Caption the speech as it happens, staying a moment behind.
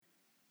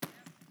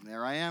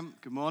There I am.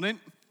 Good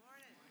morning.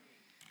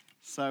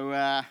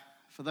 So,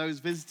 for those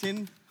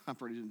visiting, I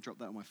probably didn't drop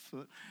that on my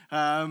foot.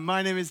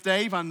 My name is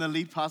Dave. I'm the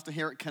lead pastor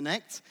here at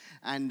Connect,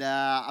 and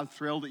I'm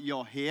thrilled that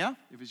you're here.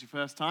 If it's your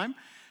first time,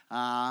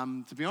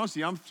 to be honest with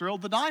you, I'm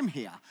thrilled that I'm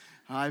here.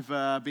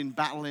 I've been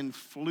battling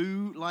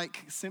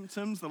flu-like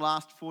symptoms the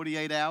last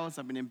 48 hours.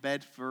 I've been in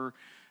bed for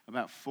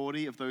about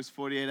 40 of those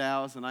 48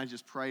 hours, and I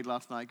just prayed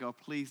last night, God,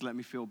 please let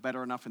me feel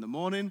better enough in the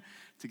morning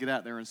to get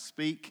out there and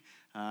speak.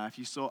 If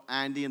you saw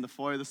Andy in the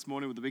foyer this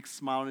morning with a big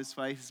smile on his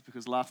face, it's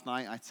because last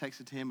night I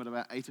texted him at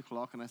about 8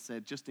 o'clock, and I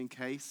said, just in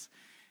case,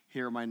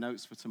 here are my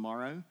notes for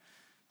tomorrow.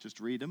 Just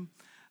read them.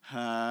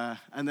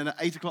 And then at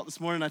 8 o'clock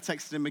this morning, I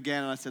texted him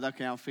again, and I said,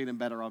 okay, I'm feeling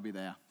better, I'll be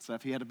there. So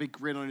if he had a big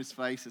grin on his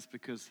face, it's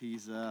because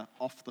he's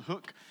off the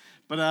hook.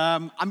 But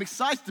I'm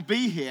excited to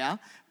be here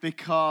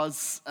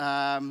because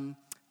I'm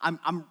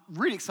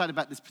really excited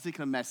about this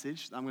particular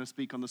message that I'm going to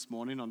speak on this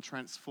morning on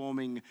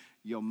transforming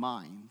your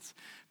mind.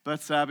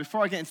 But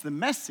before I get into the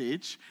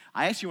message,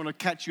 I actually want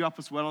to catch you up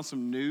as well on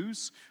some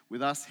news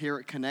with us here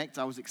at Connect.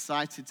 I was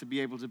excited to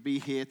be able to be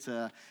here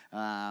to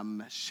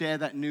share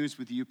that news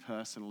with you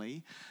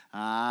personally.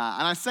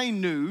 And I say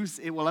news,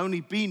 it will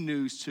only be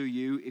news to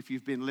you if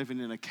you've been living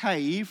in a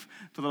cave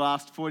for the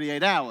last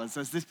 48 hours,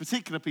 as this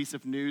particular piece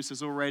of news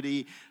has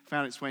already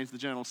found its way into the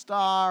Journal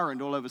Star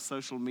and all over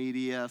social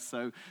media.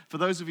 So for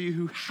those of you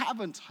who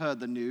haven't heard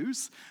the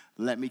news,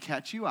 let me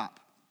catch you up.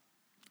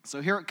 So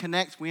here at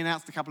Connect, we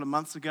announced a couple of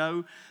months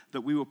ago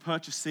that we were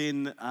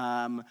purchasing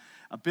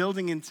a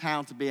building in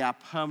town to be our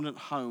permanent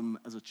home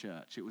as a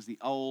church. It was the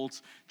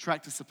old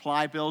Tractor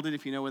Supply building,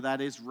 if you know where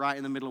that is, right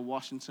in the middle of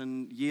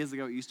Washington. Years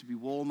ago, it used to be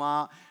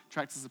Walmart.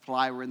 Tractor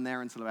Supply were in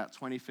there until about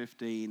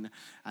 2015,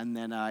 and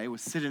then it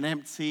was sitting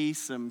empty.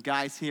 Some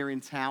guys here in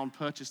town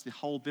purchased the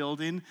whole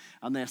building,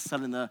 and they're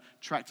selling the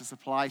Tractor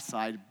Supply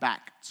side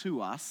back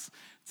to us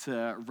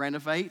to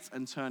renovate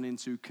and turn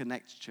into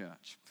Connect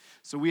Church.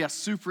 So we are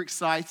super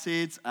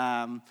excited.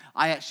 I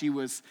actually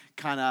was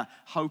kind of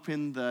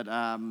hoping that,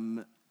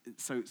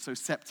 so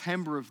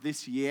September of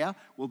this year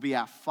will be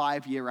our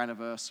 5-year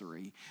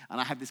anniversary. And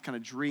I had this kind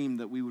of dream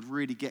that we would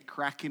really get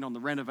cracking on the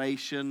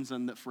renovations,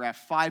 and that for our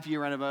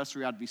 5-year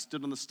anniversary, I'd be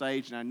stood on the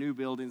stage in our new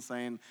building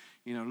saying,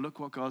 you know, look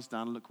what God's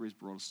done, look where he's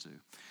brought us to.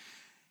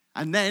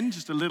 And then,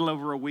 just a little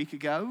over a week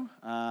ago,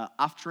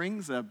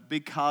 Uftrings, a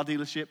big car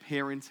dealership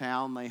here in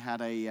town, they had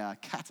a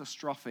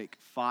catastrophic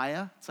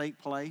fire take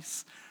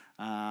place.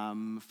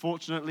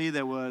 Fortunately,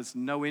 there was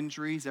no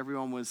injuries.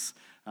 Everyone was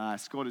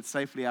escorted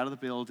safely out of the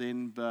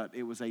building, but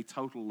it was a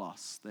total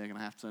loss. They're going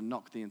to have to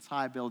knock the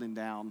entire building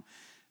down,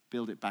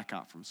 build it back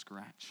up from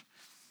scratch.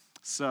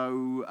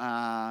 So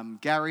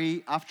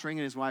Gary Uftring and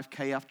his wife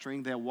Kay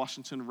Uftring, they're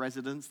Washington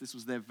residents. This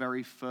was their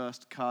very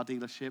first car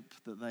dealership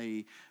that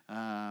they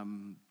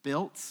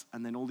built,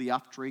 and then all the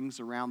Uftrings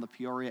around the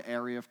Peoria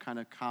area have kind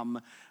of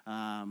come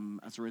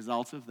as a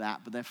result of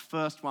that. But their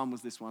first one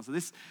was this one. So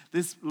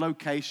this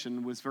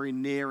location was very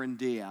near and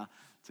dear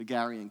to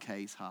Gary and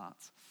Kay's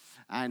hearts.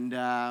 And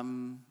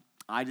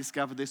I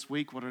discovered this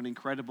week what an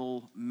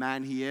incredible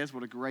man he is,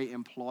 what a great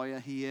employer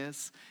he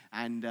is.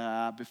 And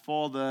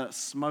before the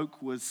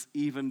smoke was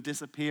even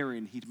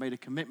disappearing, he'd made a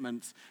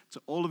commitment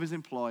to all of his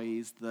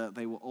employees that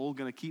they were all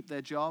going to keep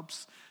their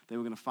jobs. They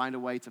were going to find a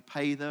way to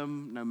pay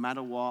them no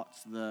matter what,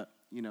 that,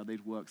 you know,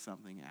 they'd work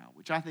something out,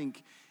 which I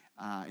think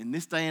in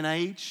this day and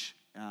age,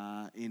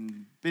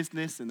 in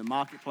business, in the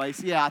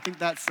marketplace, I think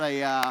that's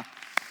a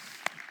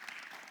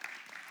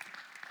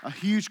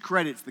huge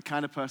credit to the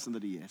kind of person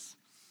that he is.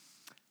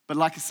 But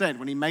like I said,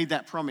 when he made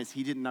that promise,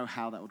 he didn't know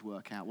how that would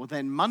work out. Well,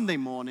 then Monday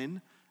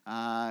morning,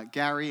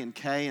 Gary and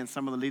Kay and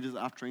some of the leaders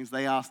at Uftrings,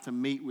 they asked to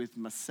meet with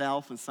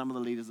myself and some of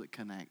the leaders at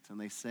Connect. And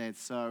they said,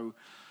 so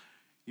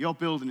your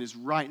building is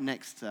right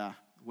next to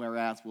where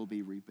ours will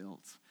be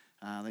rebuilt.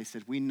 They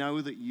said, we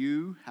know that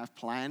you have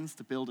plans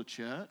to build a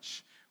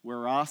church.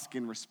 We're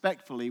asking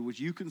respectfully, would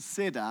you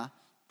consider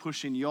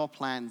pushing your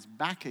plans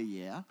back a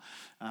year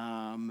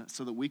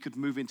so that we could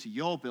move into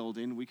your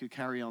building, we could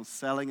carry on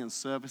selling and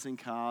servicing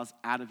cars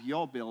out of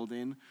your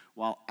building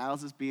while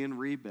ours is being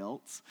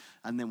rebuilt,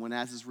 and then when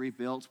ours is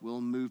rebuilt, we'll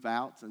move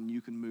out and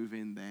you can move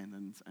in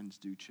then and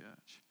do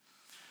church.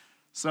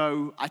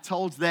 So I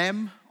told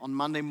them on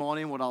Monday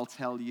morning what I'll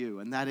tell you,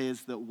 and that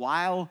is that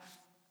while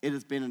it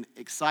has been an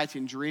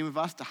exciting dream of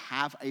us to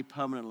have a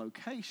permanent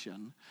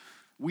location,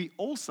 we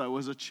also,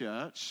 as a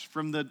church,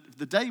 from the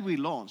day we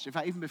launched, in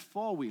fact, even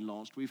before we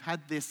launched, we've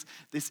had this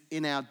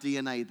in our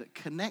DNA that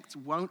Connect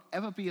won't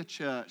ever be a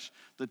church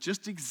that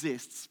just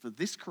exists for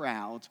this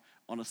crowd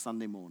on a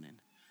Sunday morning.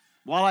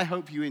 While I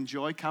hope you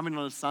enjoy coming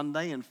on a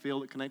Sunday and feel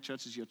that Connect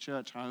Church is your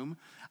church home,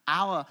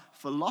 our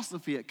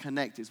philosophy at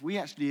Connect is we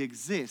actually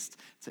exist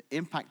to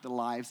impact the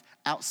lives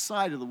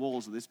outside of the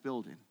walls of this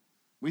building.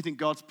 We think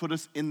God's put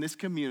us in this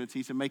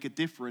community to make a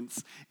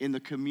difference in the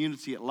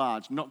community at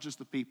large, not just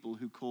the people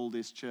who call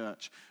this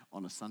church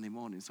on a Sunday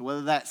morning. So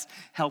whether that's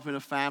helping a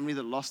family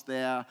that lost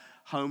their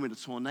home in a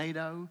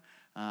tornado,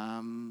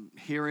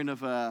 hearing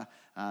of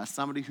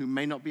somebody who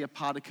may not be a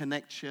part of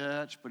Connect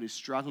Church but is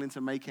struggling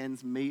to make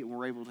ends meet, and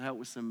we're able to help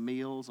with some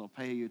meals or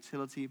pay a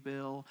utility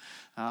bill.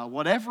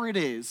 Whatever it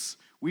is,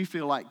 we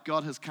feel like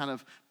God has kind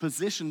of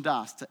positioned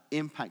us to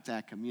impact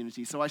our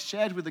community. So I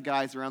shared with the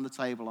guys around the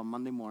table on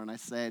Monday morning, I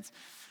said,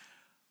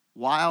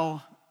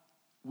 while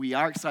we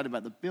are excited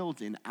about the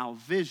building, our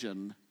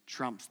vision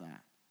trumps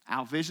that.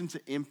 Our vision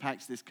to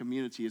impact this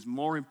community is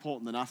more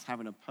important than us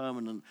having a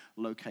permanent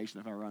location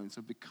of our own.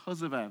 So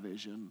because of our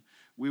vision,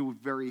 we would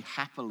very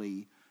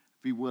happily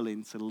be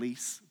willing to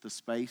lease the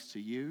space to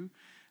you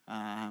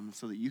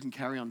so that you can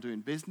carry on doing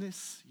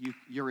business.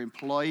 Your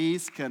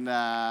employees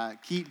can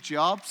keep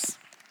jobs.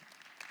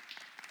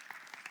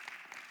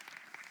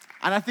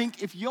 And I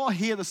think if you're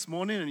here this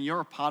morning and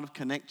you're a part of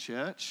Connect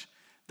Church,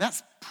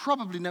 that's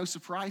probably no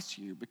surprise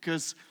to you,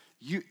 because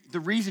the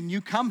reason you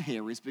come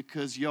here is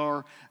because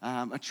you're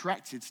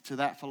attracted to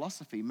that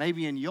philosophy.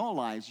 Maybe in your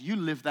lives you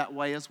live that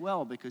way as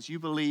well, because you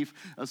believe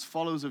as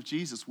followers of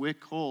Jesus we're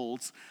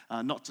called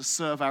not to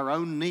serve our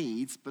own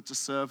needs but to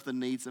serve the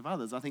needs of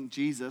others. I think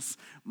Jesus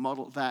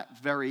modeled that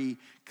very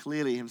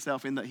clearly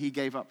himself in that he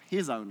gave up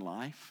his own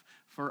life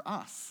for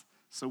us.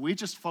 So we're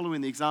just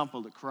following the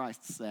example that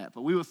Christ set.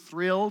 But we were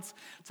thrilled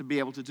to be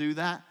able to do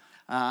that.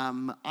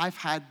 I've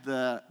had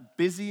the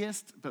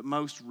busiest but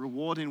most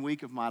rewarding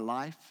week of my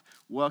life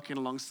working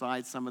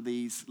alongside some of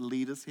these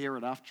leaders here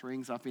at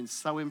Uftrings. I've been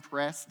so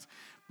impressed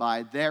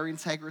by their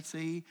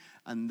integrity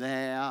and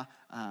their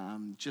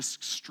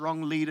just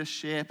strong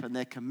leadership and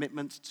their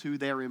commitment to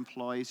their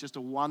employees. Just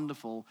a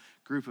wonderful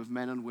group of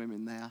men and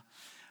women there.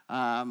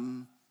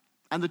 And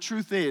the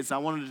truth is, I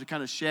wanted to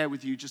kind of share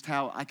with you just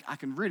how I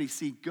can really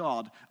see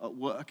God at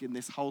work in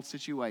this whole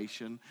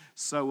situation.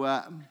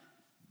 So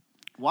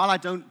while I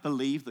don't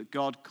believe that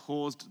God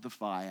caused the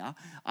fire,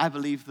 I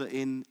believe that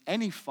in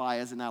any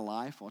fires in our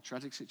life or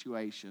tragic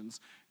situations,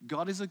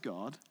 God is a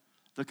God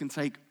that can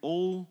take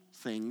all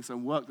things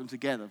and work them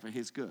together for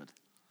his good.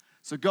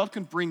 So God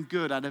can bring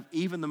good out of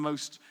even the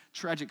most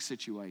tragic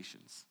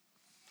situations.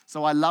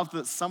 So I love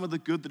that some of the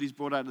good that he's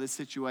brought out of this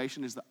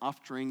situation is that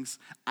Uftrings,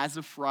 as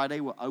of Friday,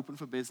 were open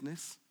for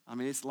business. I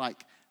mean, it's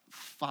like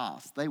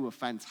fast. They were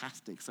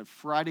fantastic. So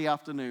Friday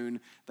afternoon,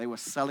 they were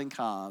selling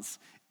cars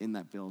in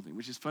that building,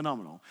 which is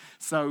phenomenal.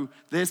 So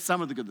there's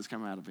some of the good that's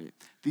come out of it.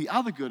 The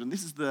other good, and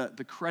this is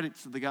the credit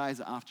to the guys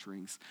at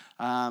Uftrings,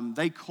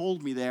 they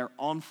called me there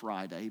on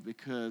Friday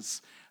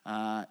because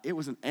it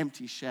was an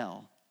empty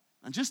shell.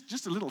 And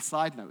just a little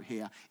side note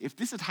here, if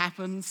this had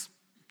happened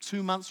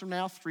 2 months from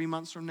now, 3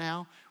 months from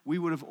now, we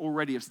would have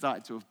already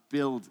started to have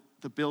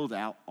build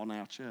out on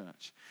our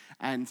church.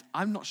 And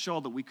I'm not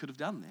sure that we could have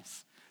done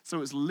this.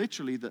 So it's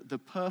literally the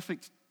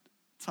perfect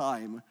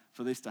time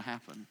for this to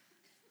happen.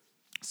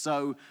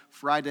 So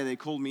Friday they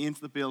called me into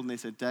the building. They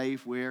said,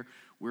 Dave, we're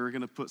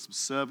going to put some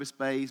service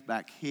bays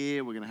back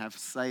here. We're going to have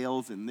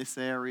sales in this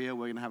area.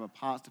 We're going to have a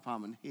parts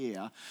department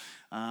here.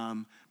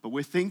 But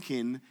we're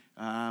thinking,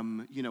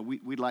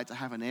 we'd like to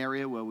have an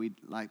area where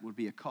would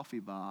be a coffee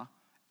bar.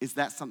 Is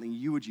that something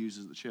you would use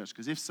as the church?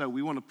 Because if so,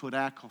 we want to put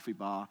our coffee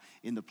bar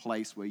in the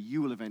place where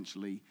you will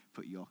eventually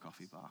put your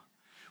coffee bar.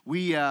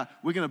 We're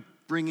going to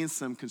bring in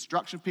some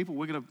construction people.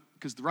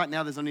 Because right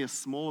now there's only a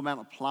small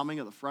amount of plumbing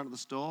at the front of the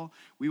store.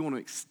 We want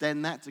to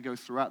extend that to go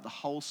throughout the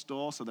whole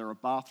store, so there are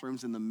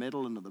bathrooms in the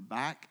middle and at the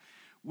back.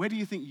 Where do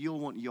you think you'll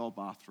want your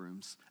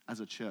bathrooms as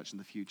a church in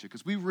the future?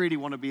 Because we really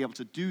want to be able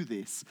to do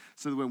this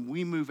so that when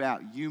we move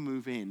out, you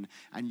move in,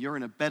 and you're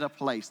in a better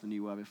place than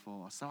you were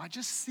before. So I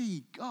just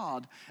see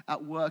God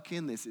at work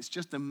in this. It's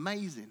just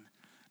amazing.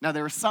 Now,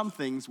 there are some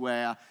things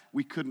where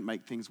we couldn't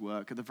make things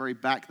work. At the very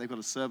back, they've got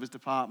a service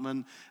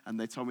department, and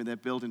they told me they're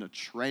building a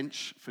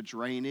trench for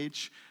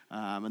drainage,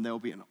 and there will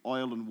be an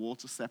oil and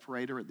water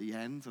separator at the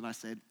end. And I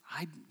said,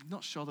 I'm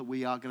not sure that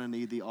we are going to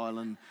need the oil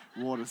and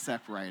water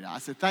separator. I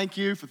said, thank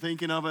you for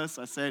thinking of us.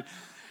 I said,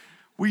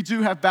 we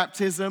do have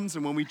baptisms,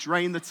 and when we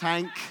drain the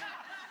tank,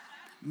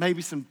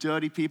 maybe some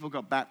dirty people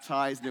got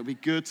baptized, and it would be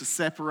good to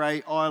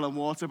separate oil and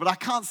water. But I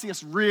can't see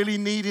us really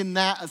needing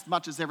that as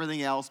much as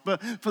everything else.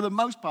 But for the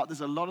most part,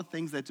 there's a lot of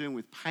things they're doing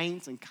with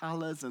paint and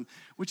colors,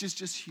 which is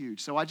just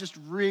huge. So I just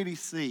really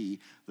see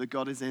that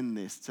God is in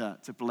this to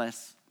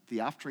bless the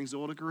Uftrings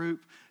Order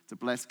Group, to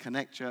bless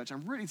Connect Church,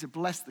 and really to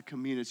bless the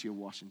community of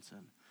Washington.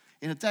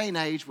 In a day and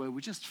age where we're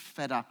just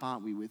fed up,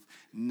 aren't we, with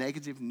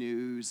negative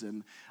news.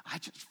 And I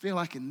just feel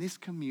like in this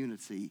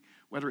community,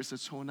 whether it's a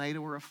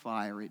tornado or a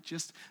fire,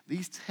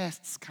 these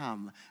tests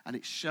come and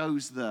it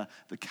shows the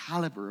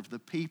caliber of the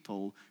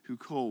people who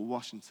call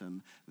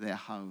Washington their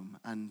home.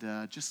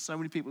 And just so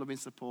many people have been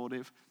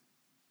supportive.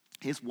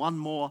 Here's one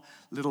more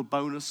little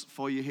bonus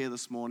for you here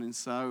this morning.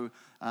 So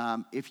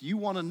if you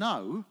want to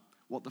know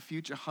what the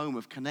future home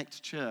of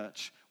Connect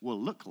Church will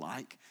look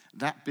like,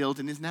 that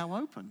building is now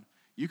open.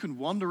 You can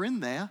wander in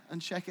there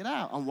and check it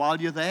out. And while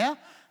you're there,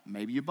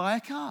 maybe you buy a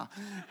car.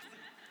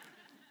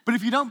 But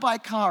if you don't buy a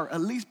car,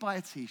 at least buy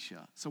a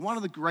t-shirt. So one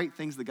of the great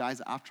things the guys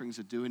at Ufterings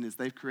are doing is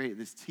they've created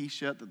this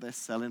t-shirt that they're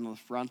selling. On the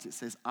front, it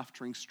says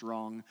Uftering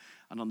Strong.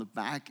 And on the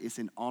back, it's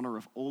in honor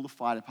of all the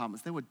fire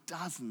departments. There were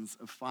dozens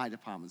of fire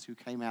departments who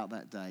came out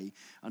that day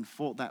and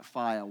fought that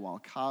fire while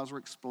cars were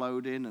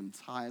exploding and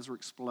tires were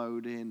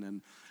exploding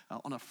and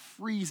on a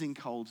freezing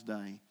cold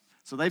day.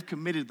 So they've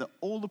committed that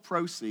all the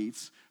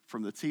proceeds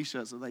from the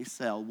t-shirts that they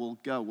sell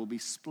will be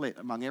split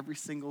among every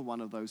single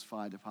one of those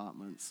fire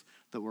departments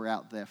that were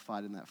out there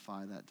fighting that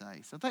fire that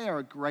day. So they are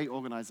a great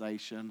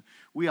organization.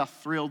 We are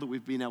thrilled that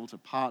we've been able to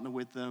partner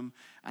with them.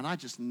 And I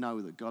just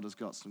know that God has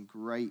got some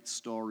great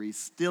stories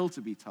still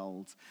to be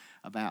told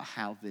about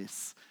how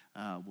this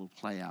will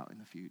play out in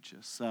the future.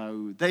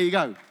 So there you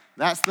go.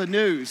 That's the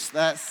news.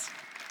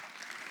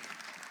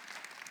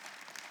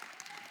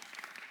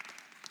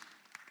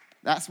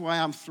 That's why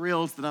I'm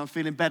thrilled that I'm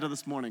feeling better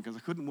this morning, because I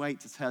couldn't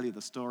wait to tell you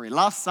the story.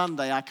 Last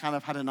Sunday, I kind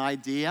of had an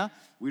idea.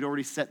 We'd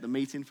already set the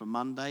meeting for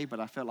Monday, but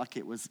I felt like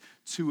it was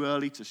too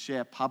early to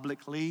share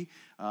publicly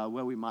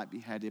where we might be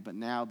headed. But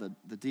now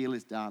the deal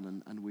is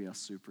done, and we are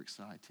super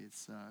excited.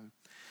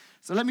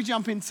 So let me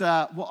jump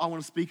into what I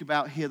want to speak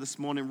about here this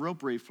morning real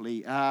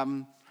briefly.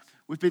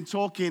 We've been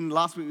talking,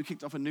 last week we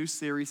kicked off a new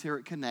series here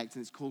at Connect,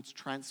 and it's called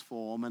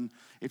Transform. And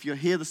if you're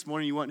here this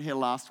morning, you weren't here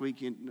last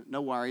week,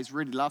 no worries.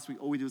 Really, last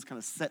week all we did was kind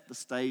of set the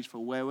stage for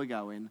where we're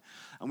going.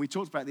 And we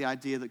talked about the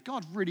idea that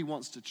God really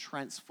wants to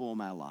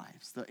transform our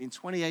lives. That in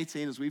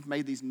 2018, as we've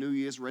made these New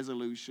Year's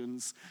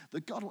resolutions,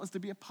 that God wants to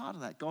be a part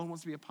of that. God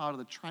wants to be a part of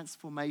the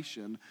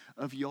transformation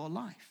of your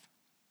life.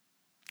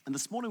 And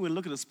this morning we're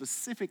looking at a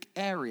specific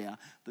area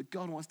that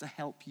God wants to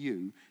help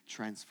you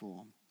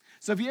transform.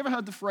 So have you ever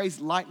heard the phrase,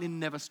 lightning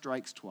never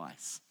strikes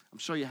twice? I'm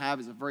sure you have.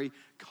 It's a very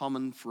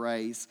common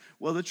phrase.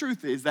 Well, the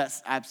truth is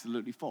that's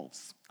absolutely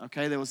false.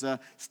 Okay, there was a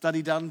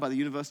study done by the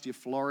University of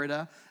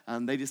Florida,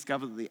 and they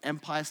discovered that the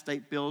Empire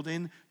State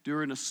Building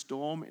during a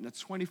storm in a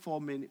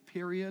 24-minute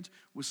period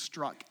was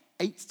struck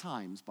 8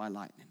 times by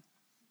lightning.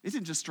 It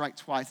didn't just strike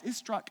twice, it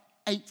struck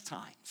 8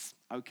 times.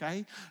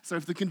 Okay, so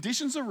if the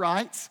conditions are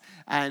right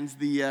and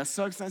the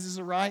circumstances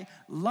are right,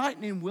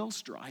 lightning will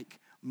strike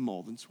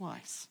more than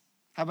twice.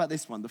 How about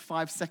this one, the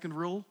 5-second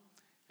rule?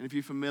 And if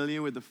you're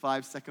familiar with the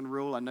 5-second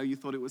rule, I know you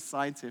thought it was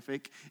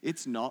scientific.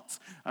 It's not.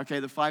 Okay,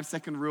 the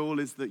 5-second rule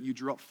is that you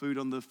drop food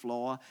on the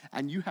floor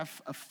and you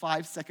have a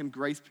 5-second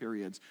grace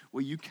period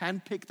where you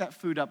can pick that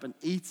food up and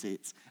eat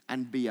it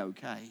and be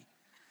okay.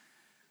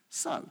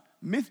 So,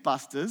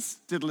 Mythbusters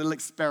did a little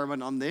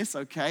experiment on this,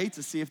 okay,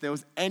 to see if there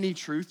was any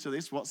truth to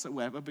this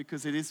whatsoever,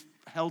 because it is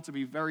held to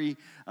be very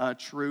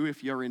true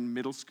if you're in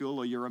middle school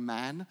or you're a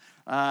man.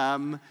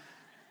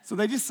 So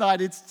they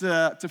decided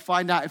to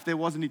find out if there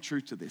was any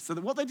truth to this. So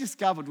what they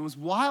discovered was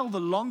while the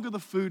longer the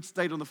food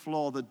stayed on the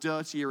floor, the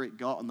dirtier it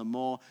got and the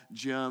more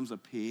germs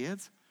appeared,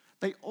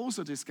 they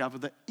also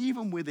discovered that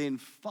even within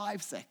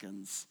 5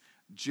 seconds,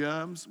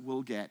 germs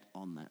will get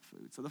on that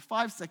food. So the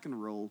 5-second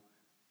rule,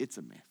 it's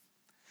a myth.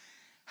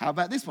 How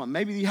about this one?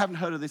 Maybe you haven't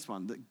heard of this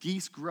one, that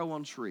geese grow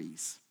on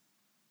trees.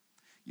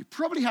 You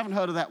probably haven't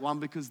heard of that one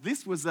because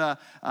this was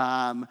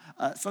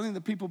something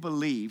that people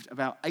believed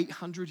about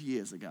 800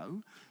 years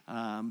ago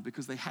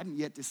because they hadn't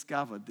yet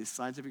discovered this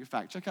scientific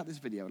fact. Check out this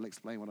video. It'll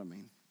explain what I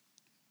mean.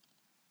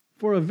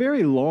 For a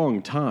very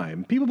long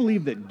time, people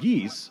believed that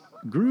geese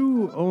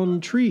grew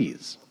on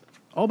trees.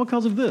 All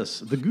because of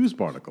this, the goose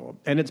barnacle,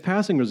 and its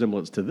passing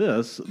resemblance to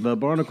this, the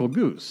barnacle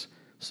goose.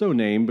 So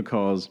named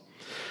because,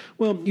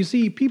 well, you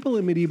see, people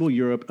in medieval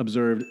Europe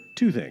observed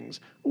 2 things.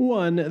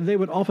 1, they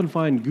would often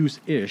find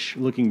goose-ish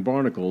looking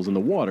barnacles in the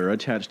water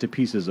attached to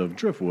pieces of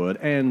driftwood,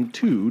 and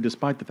 2,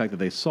 despite the fact that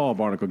they saw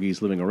barnacle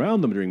geese living around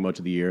them during much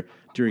of the year,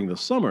 during the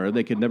summer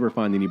they could never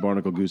find any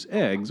barnacle goose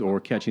eggs or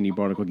catch any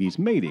barnacle geese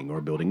mating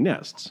or building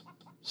nests.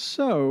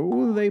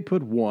 So they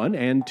put 1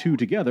 and 2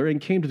 together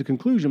and came to the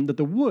conclusion that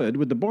the wood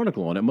with the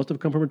barnacle on it must have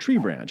come from a tree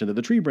branch, and that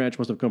the tree branch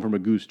must have come from a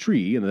goose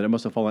tree, and that it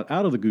must have fallen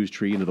out of the goose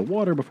tree into the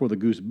water before the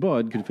goose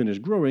bud could finish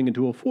growing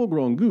into a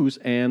full-grown goose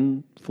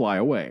and fly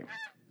away.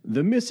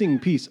 The missing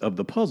piece of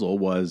the puzzle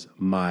was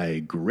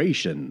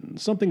migration,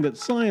 something that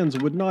science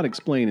would not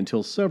explain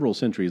until several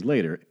centuries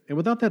later. And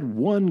without that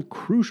one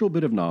crucial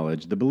bit of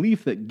knowledge, the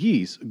belief that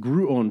geese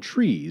grew on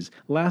trees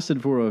lasted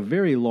for a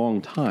very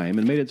long time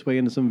and made its way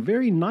into some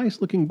very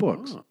nice-looking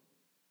books.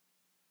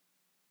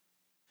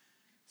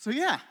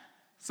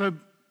 So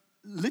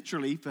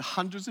literally for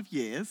hundreds of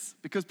years,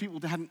 because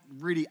people hadn't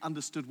really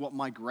understood what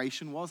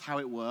migration was, how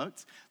it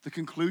worked, the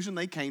conclusion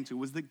they came to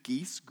was that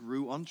geese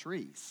grew on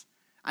trees.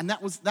 And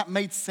that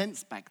made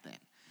sense back then.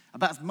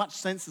 About as much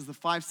sense as the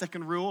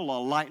 5-second rule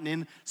or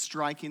lightning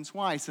striking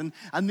twice. And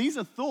these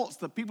are thoughts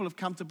that people have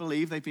come to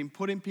believe. They've been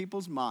put in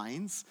people's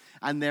minds,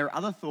 and there are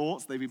other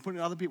thoughts they've been put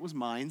in other people's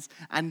minds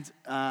and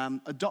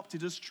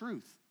adopted as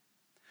truth.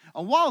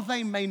 And while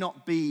they may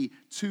not be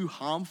too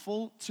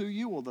harmful to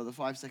you, although the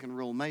 5-second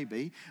rule may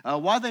be,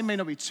 while they may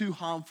not be too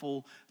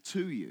harmful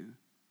to you,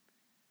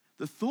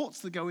 the thoughts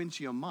that go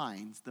into your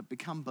minds that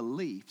become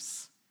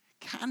beliefs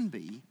can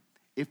be,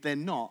 if they're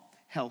not,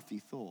 healthy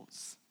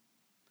thoughts.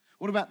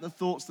 What about the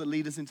thoughts that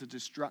lead us into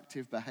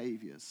destructive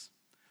behaviors?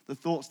 The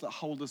thoughts that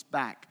hold us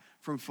back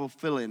from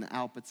fulfilling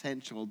our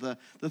potential. The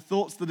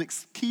thoughts that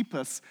keep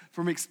us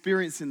from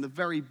experiencing the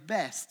very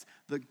best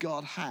that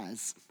God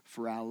has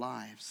for our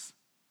lives.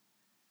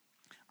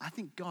 I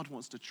think God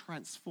wants to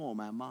transform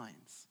our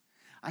minds.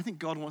 I think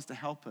God wants to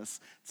help us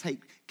take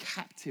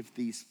captive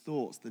these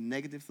thoughts, the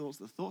negative thoughts,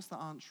 the thoughts that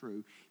aren't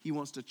true. He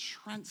wants to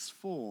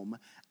transform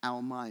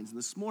our minds. And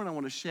this morning I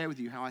want to share with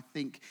you how I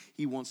think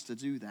he wants to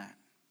do that.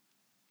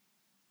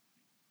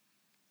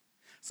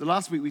 So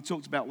last week we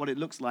talked about what it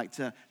looks like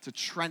to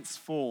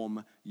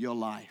transform your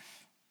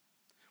life.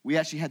 We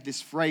actually had this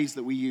phrase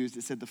that we used.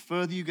 It said, the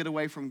further you get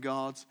away from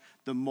God,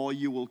 the more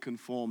you will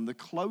conform. The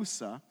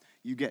closer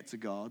you get to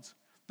God,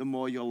 the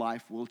more your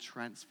life will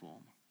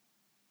transform.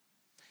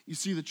 You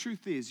see, the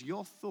truth is,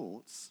 your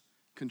thoughts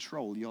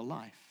control your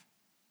life.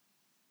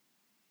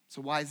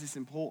 So why is this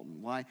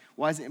important?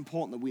 Why is it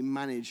important that we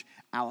manage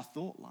our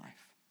thought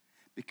life?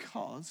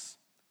 Because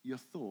your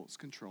thoughts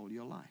control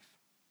your life.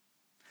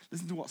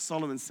 Listen to what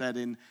Solomon said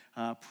in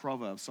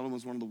Proverbs. Solomon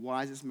was one of the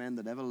wisest men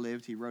that ever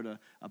lived. He wrote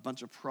a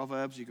bunch of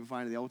Proverbs you can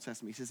find in the Old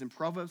Testament. He says in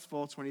Proverbs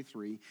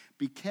 4:23,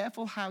 be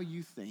careful how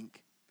you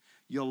think.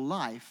 Your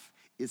life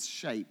is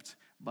shaped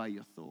by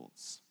your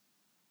thoughts.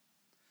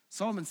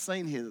 Solomon's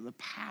saying here that the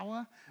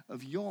power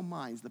of your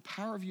minds, the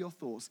power of your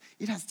thoughts,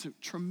 it has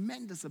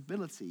tremendous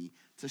ability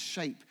to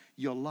shape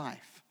your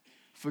life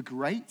for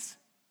great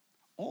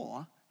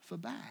or for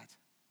bad.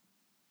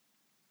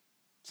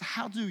 So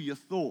how do your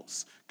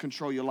thoughts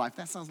control your life?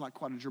 That sounds like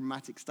quite a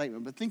dramatic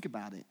statement, but think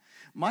about it.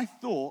 My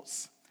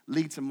thoughts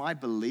lead to my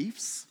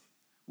beliefs,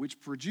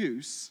 which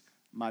produce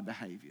my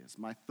behaviors.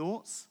 My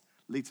thoughts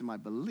lead to my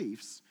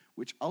beliefs,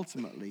 which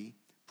ultimately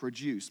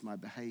produce my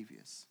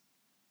behaviors.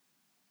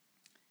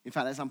 In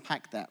fact, let's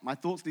unpack that. My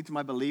thoughts lead to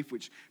my belief,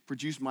 which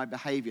produce my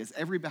behaviors.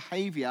 Every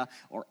behavior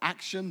or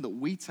action that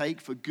we take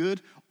for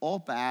good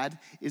or bad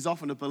is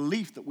often a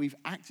belief that we've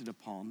acted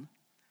upon.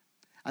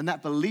 And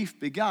that belief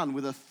began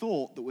with a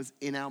thought that was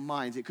in our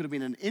minds. It could have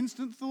been an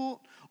instant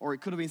thought, or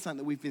it could have been something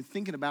that we've been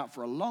thinking about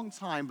for a long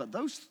time. But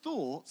those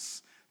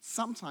thoughts,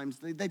 sometimes,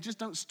 they just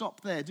don't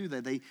stop there, do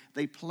they?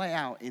 They play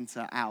out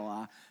into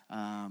our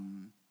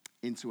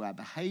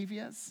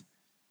behaviors,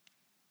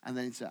 and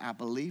then into our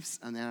beliefs,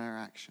 and then our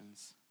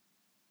actions.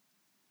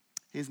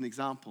 Here's an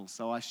example.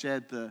 So I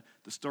shared the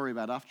story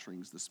about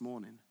offerings this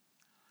morning.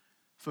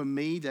 For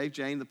me, Dave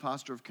Jane, the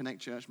pastor of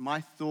Connect Church, my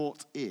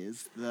thought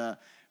is that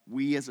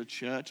we as a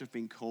church have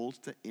been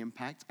called to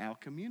impact our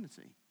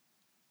community.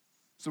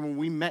 So when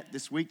we met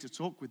this week to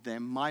talk with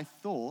them, my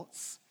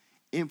thoughts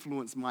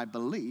influenced my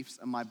beliefs,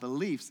 and my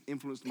beliefs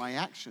influenced my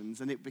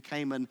actions, and it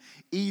became an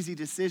easy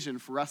decision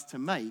for us to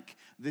make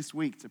this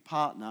week to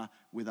partner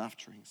with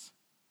offerings.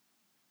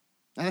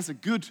 Now that's a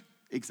good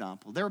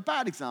example. There are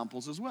bad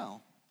examples as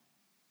well.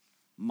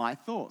 My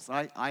thoughts.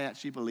 I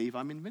actually believe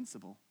I'm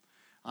invincible.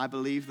 I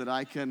believe that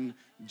I can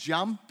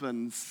jump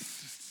and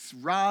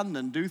run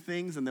and do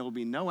things and there will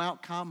be no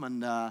outcome,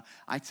 and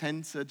I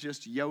tend to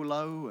just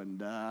YOLO,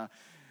 and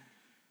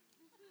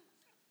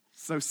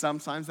so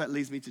sometimes that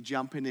leads me to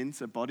jumping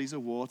into bodies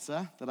of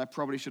water that I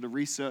probably should have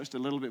researched a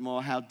little bit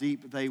more how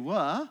deep they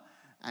were,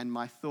 and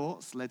my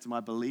thoughts led to my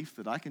belief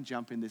that I can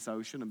jump in this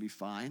ocean and be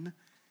fine.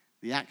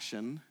 The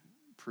action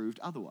proved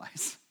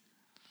otherwise.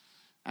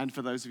 And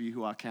for those of you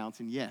who are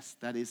counting, yes,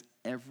 that is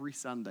every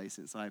Sunday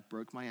since I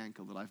broke my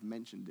ankle that I've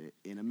mentioned it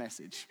in a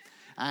message.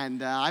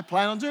 And I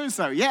plan on doing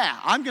so. Yeah,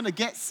 I'm going to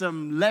get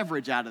some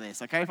leverage out of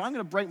this, okay? If I'm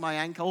going to break my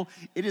ankle,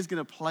 it is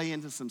going to play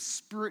into some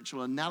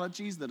spiritual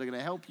analogies that are going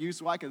to help you,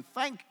 so I can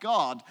thank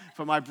God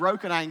for my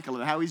broken ankle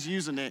and how he's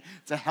using it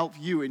to help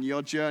you in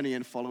your journey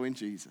in following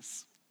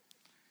Jesus.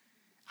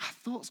 Our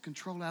thoughts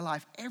control our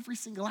life. Every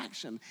single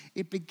action,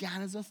 it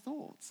began as a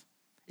thought.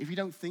 If you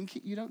don't think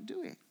it, you don't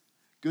do it.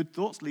 Good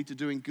thoughts lead to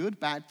doing good.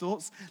 Bad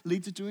thoughts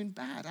lead to doing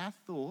bad. Our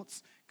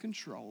thoughts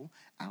control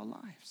our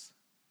lives.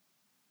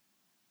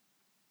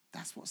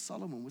 That's what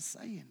Solomon was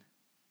saying.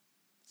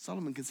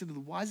 Solomon, considered the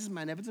wisest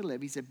man ever to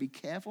live, he said, be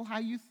careful how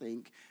you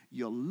think.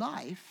 Your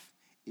life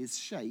is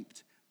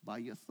shaped by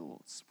your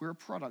thoughts. We're a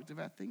product of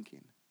our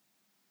thinking.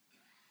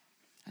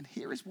 And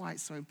here is why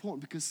it's so important,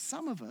 because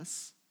some of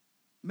us,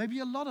 maybe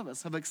a lot of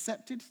us, have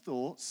accepted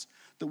thoughts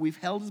that we've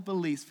held as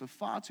beliefs for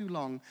far too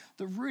long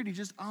that really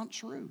just aren't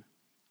true.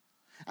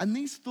 And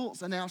these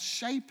thoughts are now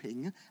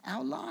shaping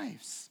our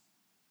lives.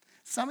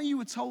 Some of you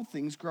were told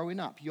things growing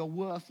up. You're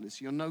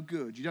worthless, you're no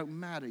good, you don't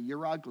matter,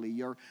 you're ugly,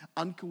 you're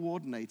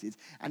uncoordinated.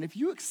 And if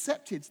you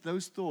accepted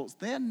those thoughts,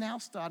 they're now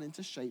starting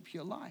to shape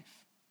your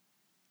life.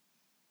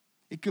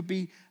 It could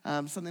be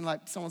something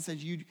like someone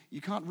says you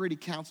can't really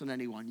count on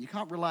anyone. You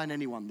can't rely on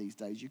anyone these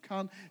days. You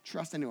can't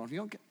trust anyone.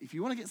 If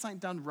you want to get something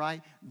done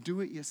right,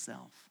 do it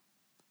yourself.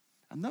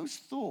 And those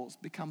thoughts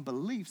become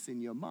beliefs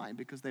in your mind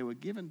because they were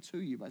given to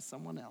you by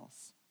someone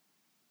else.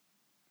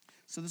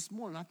 So this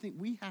morning, I think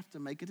we have to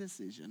make a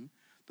decision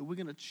that we're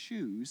going to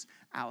choose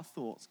our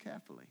thoughts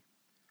carefully.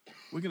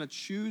 We're going to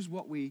choose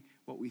what we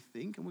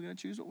think, and we're going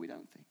to choose what we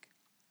don't think.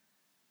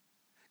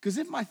 Because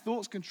if my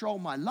thoughts control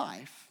my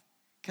life,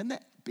 Can there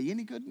be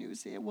any good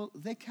news here? Well,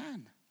 there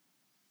can.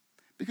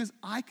 Because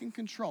I can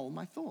control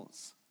my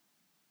thoughts.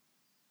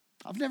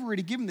 I've never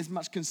really given this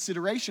much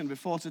consideration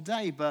before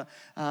today, but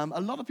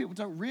a lot of people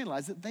don't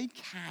realize that they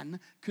can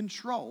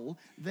control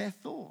their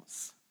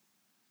thoughts.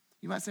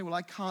 You might say, well,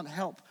 I can't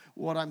help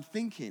what I'm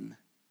thinking.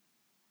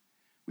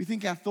 We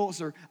think our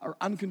thoughts are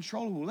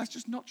uncontrollable. That's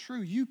just not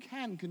true. You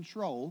can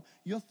control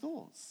your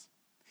thoughts.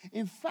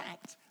 In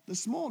fact,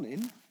 this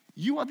morning,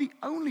 you are the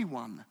only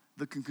one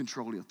that can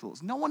control your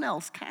thoughts. No one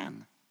else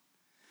can.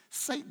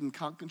 Satan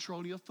can't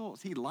control your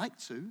thoughts. He'd like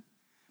to,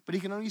 but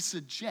he can only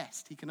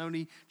suggest. He can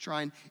only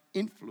try and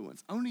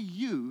influence. Only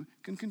you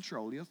can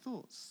control your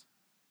thoughts.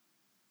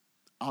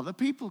 Other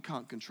people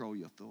can't control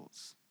your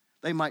thoughts.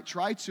 They might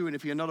try to, and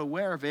if you're not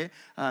aware of it,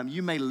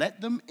 you may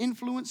let them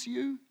influence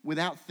you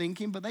without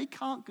thinking, but they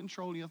can't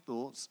control your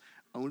thoughts.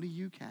 Only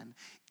you can.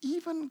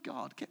 Even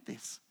God, get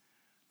this,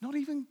 not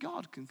even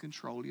God can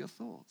control your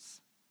thoughts.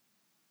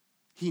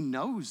 He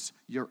knows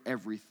your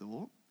every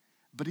thought,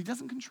 but he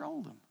doesn't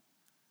control them.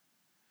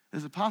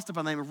 There's a pastor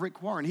by the name of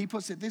Rick Warren. He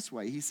puts it this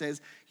way. He says,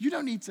 you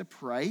don't need to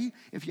pray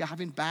if you're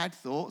having bad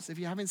thoughts, if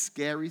you're having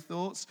scary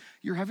thoughts,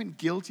 you're having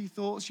guilty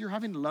thoughts, you're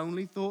having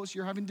lonely thoughts,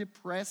 you're having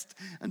depressed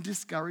and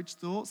discouraged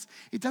thoughts.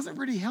 It doesn't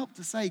really help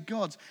to say,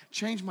 God,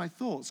 change my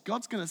thoughts.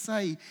 God's going to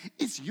say,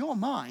 it's your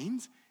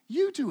mind.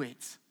 You do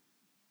it.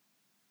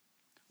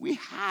 We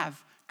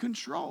have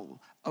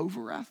control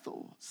over our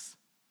thoughts.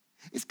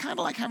 It's kind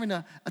of like having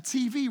a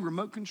TV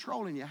remote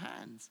control in your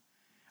hands.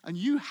 And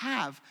you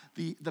have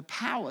the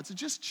power to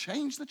just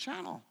change the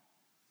channel.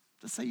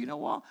 To say, you know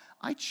what?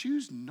 I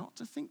choose not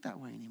to think that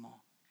way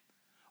anymore.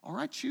 Or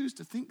I choose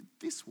to think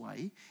this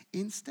way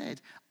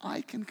instead.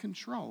 I can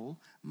control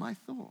my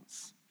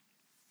thoughts.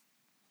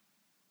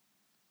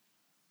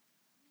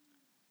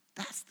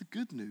 That's the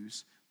good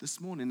news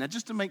this morning. Now,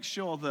 just to make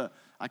sure that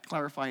I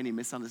clarify any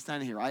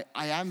misunderstanding here, I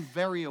am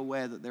very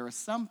aware that there are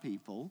some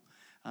people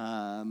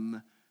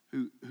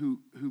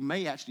who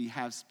may actually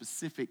have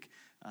specific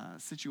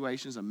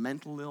situations, a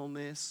mental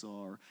illness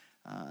or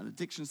an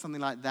addiction, something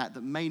like that,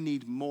 that may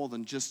need more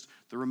than just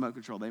the remote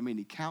control. They may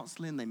need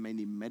counseling, they may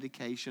need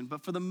medication.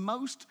 But for the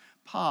most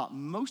part,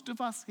 most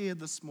of us here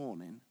this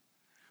morning,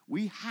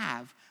 we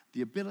have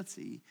the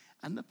ability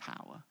and the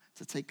power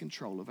to take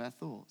control of our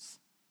thoughts.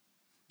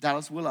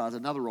 Dallas Willard,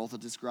 another author,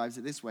 describes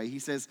it this way. He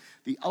says,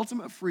 the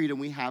ultimate freedom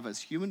we have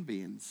as human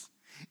beings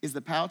is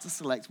the power to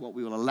select what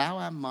we will allow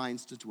our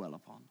minds to dwell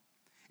upon.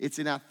 It's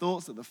in our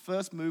thoughts that the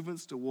first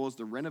movements towards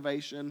the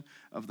renovation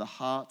of the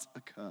heart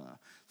occur.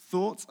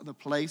 Thoughts are the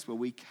place where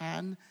we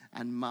can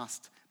and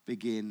must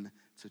begin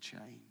to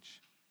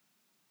change.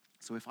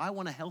 So if I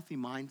want a healthy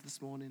mind this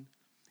morning,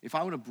 if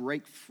I want to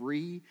break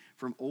free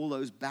from all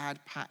those bad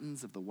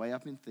patterns of the way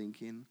I've been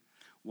thinking,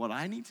 what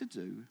I need to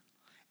do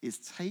is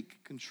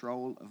take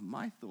control of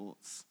my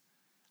thoughts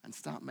and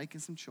start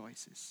making some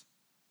choices.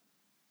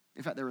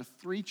 In fact, there are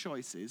 3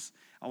 choices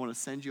I want to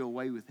send you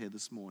away with here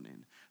this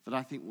morning that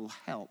I think will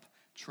help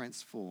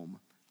transform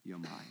your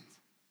mind.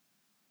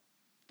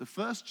 The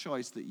first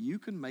choice that you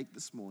can make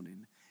this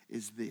morning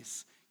is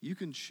this. You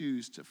can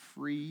choose to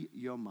free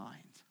your mind.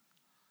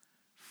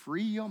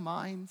 Free your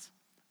mind,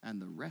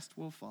 and the rest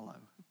will follow.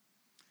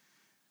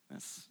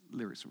 That's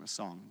lyrics from a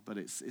song, but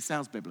it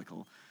sounds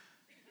biblical.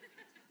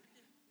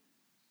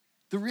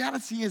 The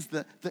reality is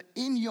that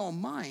in your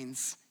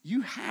minds, you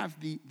have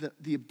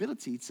the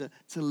ability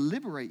to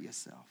liberate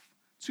yourself.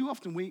 Too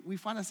often we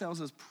find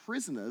ourselves as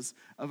prisoners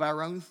of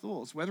our own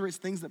thoughts, whether it's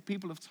things that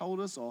people have told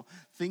us or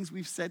things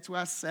we've said to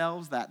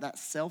ourselves, that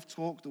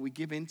self-talk that we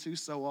give into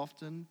so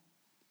often.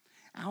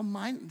 Our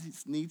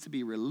minds need to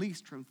be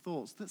released from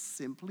thoughts that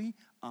simply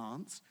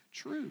aren't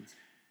true.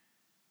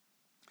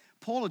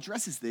 Paul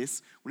addresses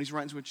this when he's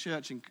writing to a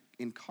church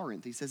in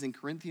Corinth. He says in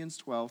Corinthians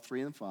 12,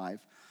 3 and 5,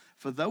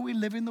 for though we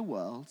live in the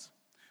world,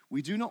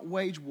 we do not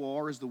wage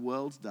war as the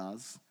world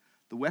does.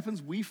 The weapons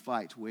we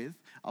fight with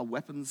are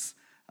weapons,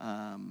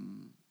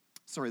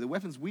 the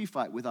weapons we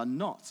fight with are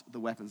not the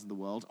weapons of the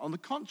world. On the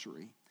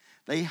contrary,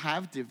 they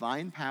have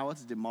divine power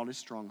to demolish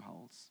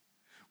strongholds.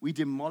 We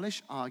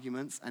demolish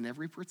arguments and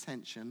every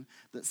pretension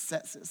that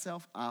sets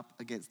itself up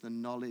against the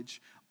knowledge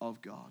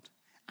of God.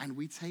 And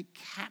we take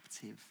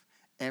captive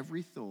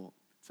every thought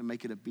to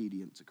make it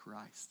obedient to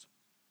Christ.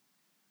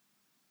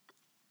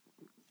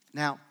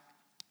 Now,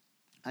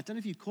 I don't know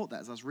if you caught that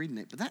as I was reading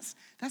it, but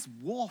that's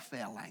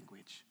warfare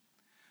language.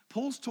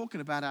 Paul's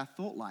talking about our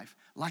thought life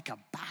like a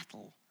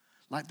battle,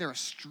 like there are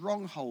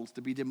strongholds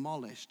to be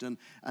demolished and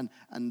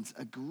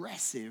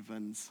aggressive.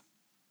 And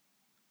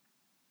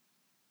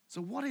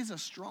so what is a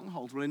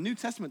stronghold? Well, in New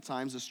Testament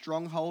times, a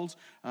stronghold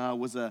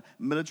was a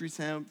military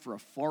term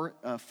for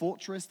a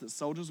fortress that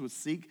soldiers would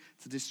seek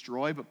to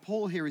destroy. But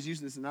Paul here is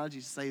using this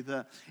analogy to say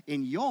that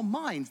in your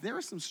minds, there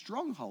are some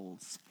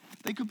strongholds.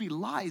 They could be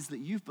lies that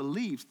you've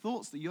believed,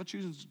 thoughts that you're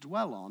choosing to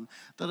dwell on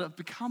that have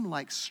become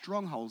like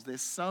strongholds. They're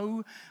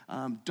so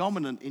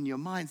dominant in your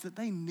minds that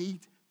they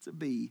need to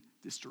be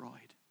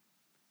destroyed.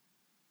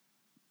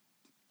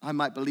 I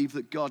might believe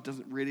that God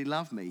doesn't really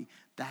love me.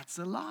 That's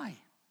a lie.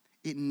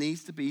 It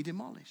needs to be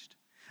demolished.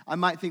 I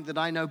might think that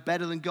I know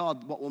better than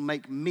God what will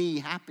make me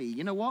happy.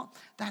 You know what?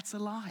 That's a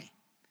lie.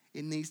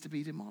 It needs to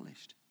be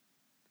demolished.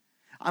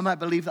 I might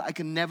believe that I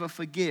can never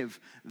forgive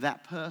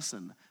that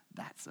person.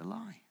 That's a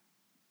lie.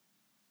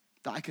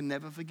 That I can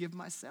never forgive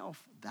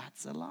myself.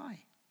 That's a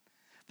lie.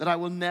 That I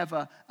will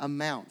never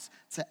amount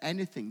to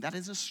anything. That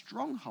is a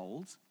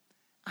stronghold,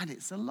 and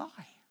it's a lie.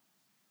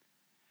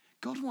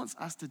 God wants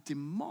us to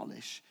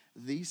demolish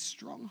these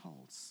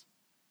strongholds.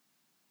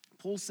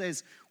 Paul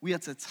says we are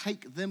to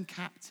take them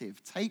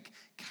captive. Take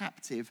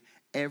captive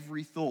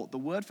every thought. The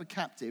word for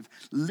captive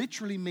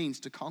literally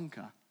means to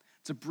conquer,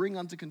 to bring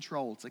under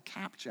control, to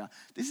capture.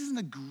 This is an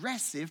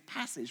aggressive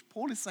passage.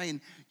 Paul is saying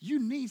you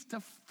need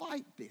to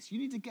fight this. You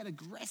need to get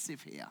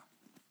aggressive here.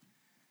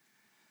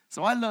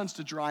 So I learned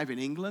to drive in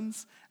England,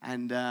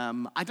 and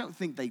I don't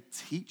think they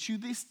teach you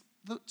this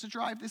to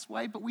drive this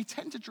way, but we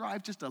tend to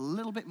drive just a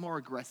little bit more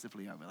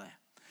aggressively over there.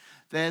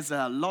 There's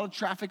a lot of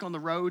traffic on the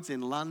roads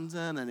in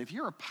London, and if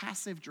you're a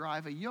passive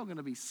driver, you're going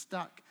to be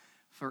stuck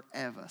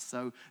forever.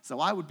 So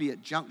I would be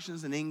at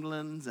junctions in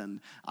England, and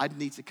I'd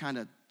need to kind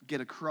of get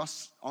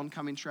across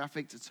oncoming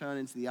traffic to turn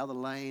into the other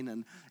lane.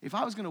 And if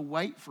I was going to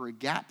wait for a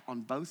gap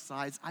on both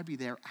sides, I'd be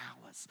there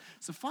hours.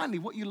 So finally,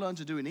 what you learn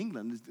to do in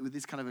England with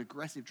this kind of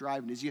aggressive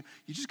driving is you're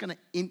just going to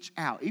inch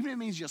out. Even if it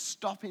means you're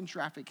stopping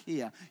traffic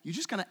here, you're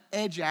just going to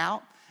edge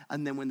out,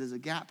 and then when there's a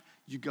gap,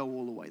 you go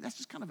all the way. That's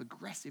just kind of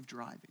aggressive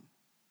driving.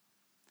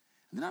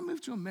 And then I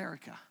moved to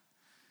America.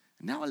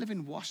 And now I live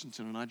in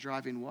Washington, and I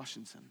drive in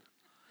Washington.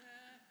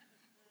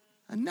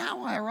 And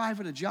now I arrive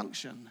at a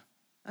junction,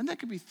 and there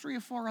could be 3 or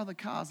 4 other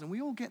cars, and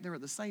we all get there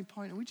at the same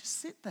point, and we just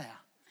sit there.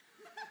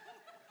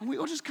 And we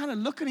all just kind of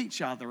look at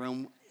each other,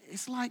 and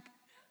it's like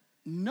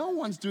no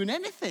one's doing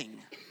anything.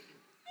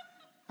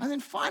 And then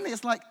finally,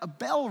 it's like a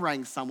bell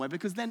rang somewhere,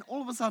 because then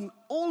all of a sudden,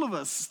 all of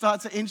us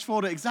start to inch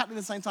forward at exactly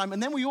the same time,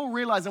 and then we all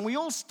realize, and we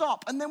all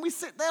stop, and then we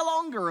sit there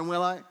longer, and we're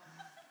like,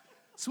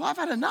 so I've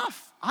had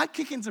enough. I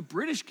kick into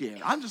British gear.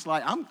 I'm just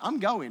like, I'm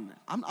going.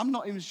 I'm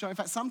not even sure. In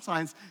fact,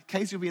 sometimes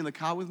Casey will be in the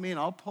car with me, and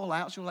I'll pull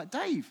out. She'll be like,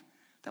 Dave,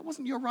 that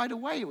wasn't your right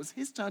away. It was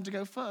his turn to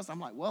go first. I'm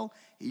like, well,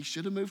 he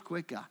should have moved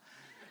quicker.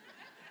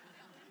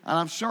 And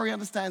I'm sure he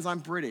understands I'm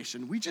British,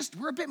 and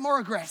we're a bit more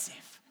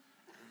aggressive.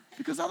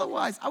 Because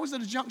otherwise, I was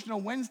at a junction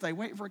on Wednesday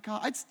waiting for a car.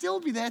 I'd still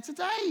be there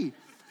today.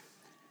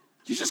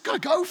 You just got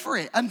to go for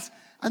it. And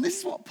this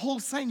is what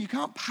Paul's saying. You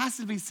can't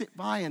passively sit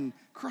by and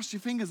cross your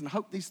fingers and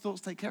hope these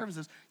thoughts take care of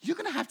themselves. You're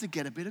going to have to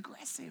get a bit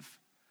aggressive.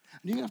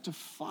 And you're going to have to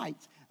fight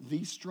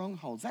these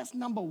strongholds. That's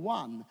number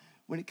 1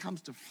 when it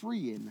comes to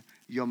freeing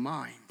your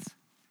mind.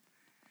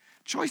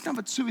 Choice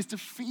number 2 is to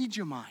feed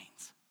your mind.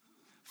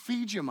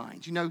 Feed your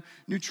mind. You know,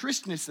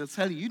 nutritionists will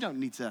tell you don't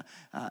need to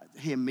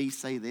hear me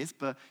say this,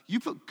 but you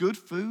put good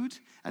food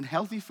and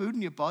healthy food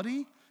in your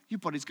body's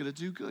going to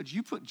do good.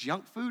 You put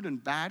junk food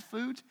and bad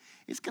food,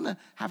 it's going to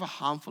have a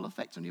harmful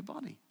effect on your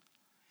body.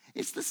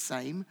 It's the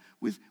same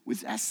with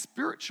our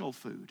spiritual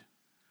food,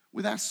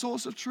 with our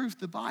source of truth,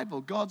 the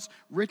Bible, God's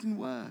written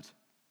word.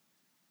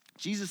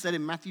 Jesus said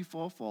in Matthew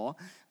 4:4,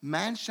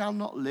 man shall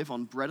not live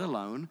on bread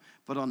alone,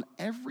 but on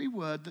every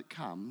word that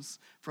comes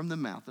from the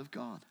mouth of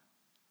God.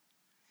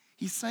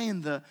 He's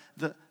saying that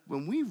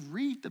when we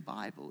read the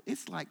Bible,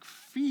 it's like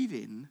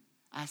feeding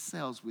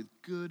ourselves with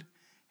good,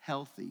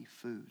 healthy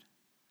food.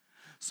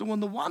 So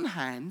on the one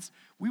hand,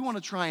 we want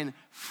to try and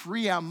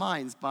free our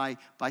minds by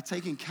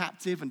taking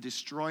captive and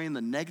destroying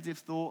the negative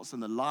thoughts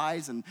and the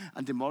lies and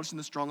demolishing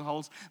the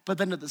strongholds. But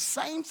then at the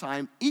same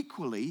time,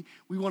 equally,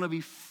 we want to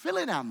be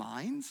filling our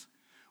minds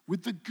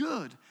with the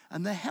good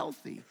and the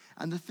healthy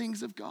and the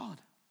things of God.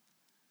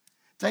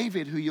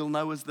 David, who you'll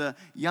know as the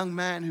young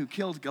man who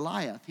killed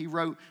Goliath, he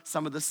wrote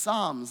some of the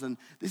Psalms. And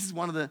this is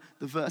one of the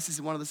verses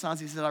in one of the Psalms.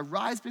 He said, I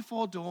rise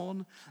before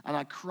dawn and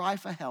I cry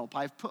for help.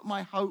 I've put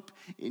my hope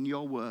in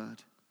your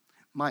word.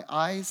 My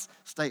eyes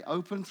stay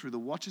open through the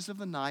watches of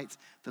the night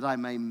that I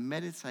may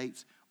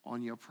meditate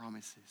on your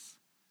promises.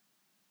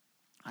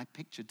 I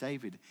picture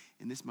David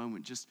in this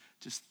moment just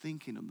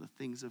thinking on the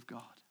things of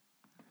God.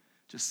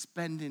 Just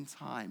spending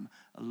time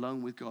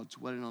alone with God,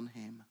 dwelling on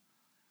him.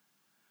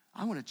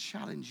 I want to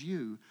challenge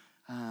you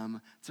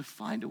to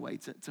find a way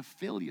to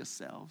fill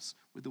yourselves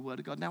with the word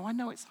of God. Now, I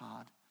know it's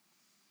hard.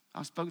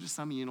 I've spoken to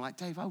some of you and like,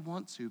 Dave, I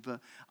want to,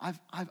 but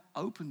I've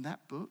opened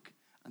that book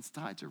and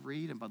started to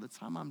read, and by the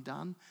time I'm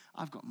done,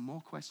 I've got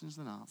more questions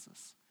than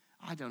answers.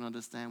 I don't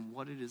understand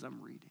what it is I'm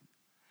reading.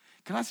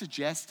 Can I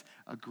suggest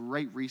a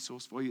great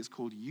resource for you? It's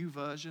called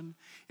YouVersion.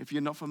 If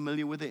you're not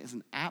familiar with it, it's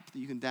an app that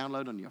you can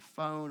download on your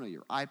phone or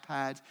your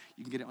iPad.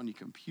 You can get it on your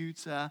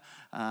computer.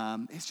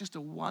 It's just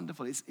a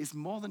wonderful, it's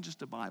more than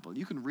just a Bible.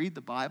 You can read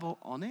the Bible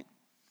on it,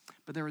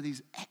 but there are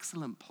these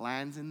excellent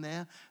plans in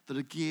there that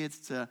are geared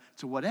to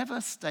whatever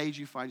stage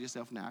you find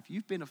yourself now. If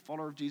you've been a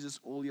follower of Jesus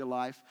all your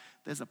life,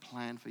 there's a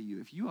plan for you.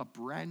 If you are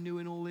brand new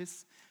in all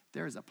this,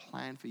 there is a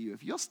plan for you.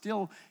 If you're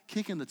still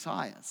kicking the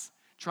tires,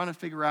 trying to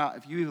figure out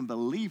if you even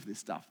believe this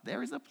stuff,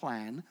 there is a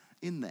plan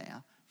in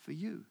there for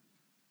you.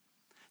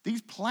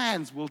 These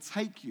plans will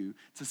take you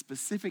to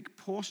specific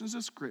portions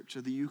of Scripture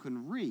that you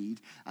can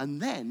read,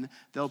 and then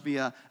there'll be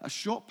a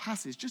short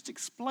passage just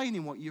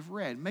explaining what you've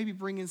read, maybe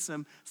bringing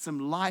some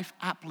life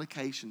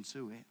application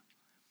to it.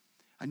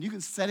 And you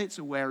can set it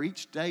to where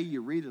each day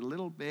you read it a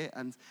little bit,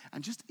 and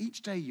just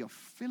each day you're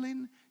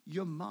filling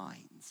your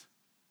mind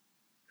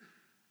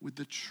with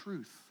the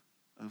truth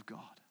of God.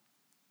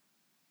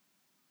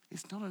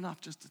 It's not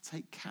enough just to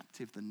take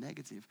captive the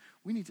negative.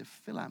 We need to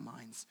fill our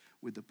minds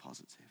with the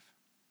positive.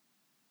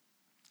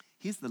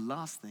 Here's the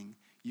last thing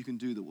you can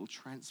do that will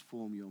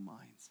transform your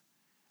minds.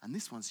 And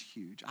this one's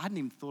huge. I hadn't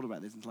even thought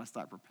about this until I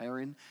started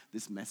preparing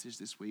this message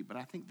this week, but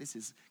I think this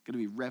is going to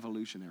be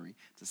revolutionary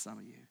to some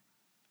of you.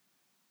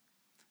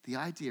 The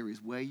idea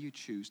is where you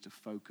choose to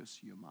focus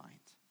your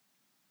mind.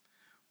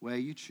 Where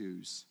you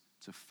choose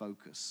to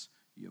focus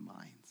your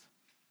mind.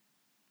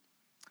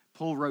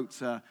 Paul wrote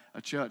to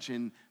a church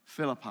in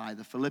Philippi,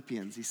 the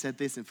Philippians. He said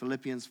this in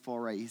Philippians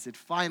 4:8. He said,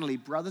 "Finally,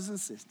 brothers and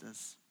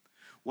sisters,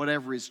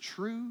 whatever is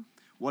true,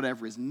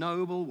 whatever is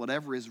noble,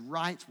 whatever is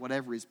right,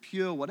 whatever is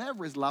pure,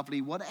 whatever is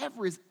lovely,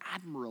 whatever is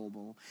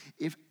admirable,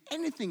 if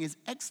anything is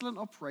excellent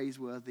or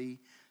praiseworthy,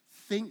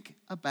 think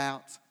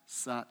about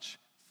such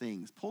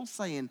things." Paul's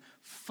saying,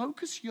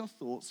 focus your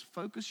thoughts,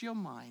 focus your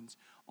minds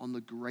on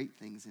the great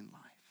things in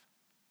life.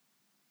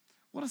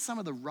 What are some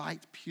of the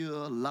right,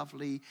 pure,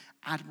 lovely,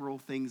 admirable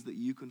things that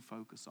you can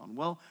focus on?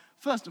 Well,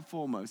 first and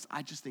foremost,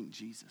 I just think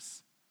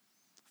Jesus.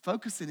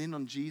 Focusing in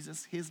on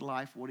Jesus, his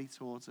life, what he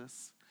taught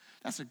us,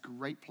 that's a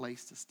great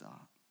place to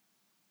start.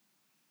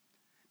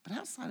 But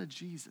outside of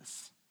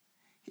Jesus,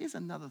 here's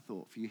another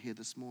thought for you here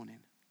this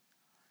morning.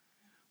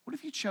 What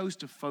if you chose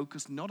to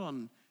focus not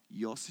on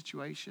your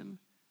situation,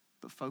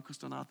 but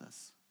focused on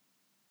others?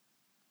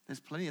 There's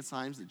plenty of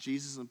times that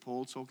Jesus and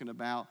Paul talk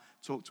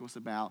to us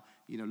about,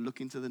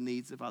 looking to the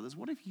needs of others.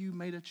 What if you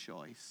made a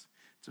choice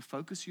to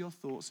focus your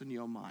thoughts and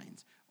your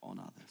mind on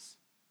others?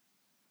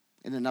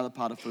 In another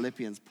part of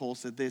Philippians, Paul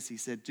said this. He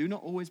said, "Do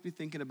not always be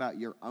thinking about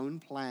your own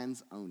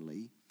plans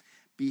only.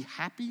 Be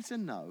happy to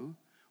know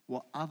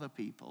what other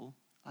people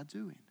are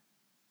doing."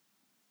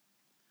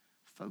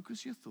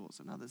 Focus your thoughts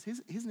on others.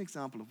 Here's an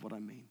example of what I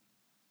mean.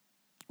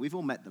 We've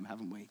all met them,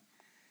 haven't we?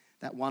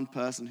 That one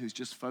person who's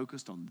just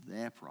focused on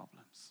their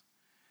problems.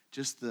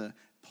 Just the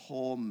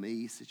poor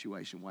me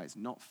situation, why it's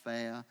not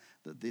fair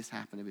that this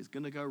happened. If it's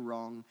going to go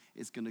wrong,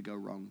 it's going to go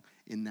wrong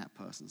in that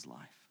person's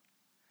life.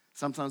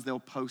 Sometimes they'll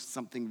post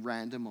something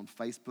random on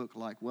Facebook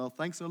like, "Well,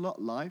 thanks a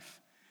lot,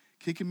 life,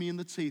 kicking me in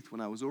the teeth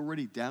when I was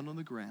already down on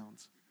the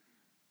ground."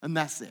 And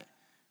that's it.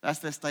 That's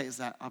their status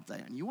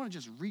update. And you want to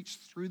just reach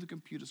through the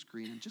computer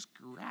screen and just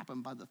grab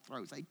them by the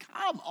throat. Say,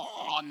 "Come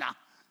on,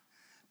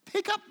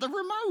 pick up the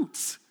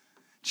remote.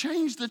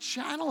 Change the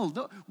channel.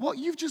 What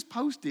you've just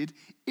posted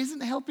isn't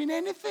helping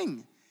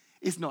anything.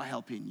 It's not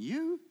helping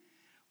you.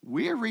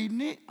 We're reading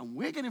it and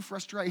we're getting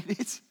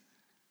frustrated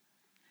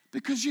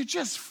because you're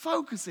just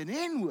focusing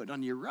inward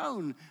on your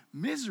own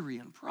misery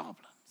and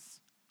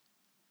problems."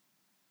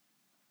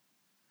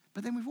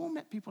 But then we've all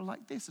met people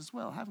like this as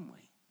well, haven't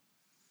we?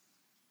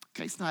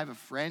 Case and I have a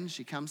friend.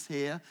 She comes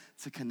here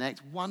to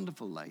connect.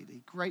 Wonderful lady,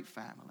 great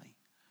family.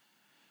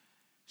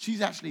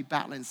 She's actually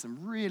battling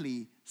some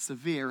really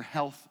severe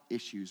health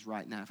issues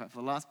right now. In fact, for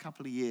the last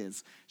couple of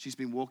years, she's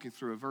been walking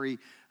through a very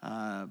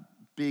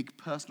big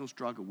personal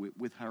struggle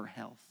with her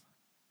health.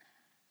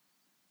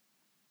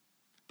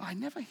 But I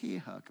never hear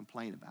her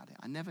complain about it.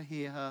 I never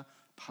hear her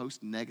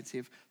post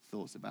negative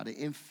thoughts about it.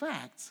 In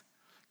fact,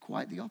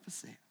 quite the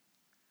opposite.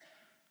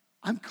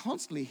 I'm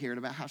constantly hearing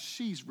about how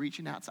she's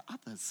reaching out to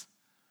others.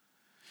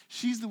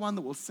 She's the one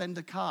that will send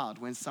a card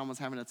when someone's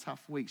having a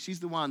tough week.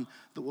 She's the one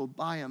that will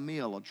buy a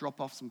meal or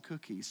drop off some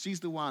cookies. She's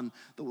the one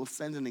that will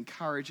send an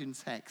encouraging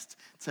text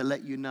to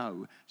let you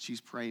know she's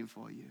praying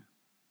for you.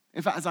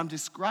 In fact, as I'm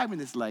describing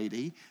this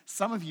lady,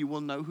 some of you will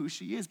know who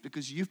she is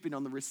because you've been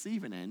on the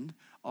receiving end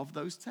of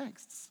those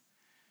texts.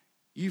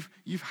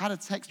 You've had a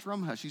text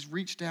from her. She's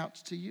reached out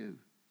to you.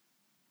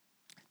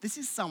 This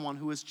is someone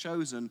who has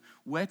chosen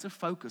where to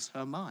focus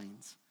her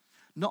mind,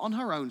 not on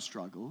her own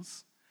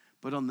struggles,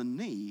 but on the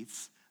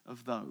needs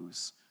of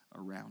those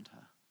around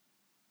her.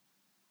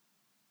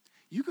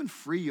 You can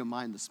free your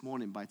mind this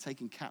morning by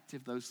taking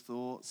captive those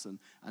thoughts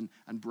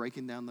and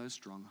breaking down those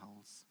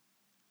strongholds.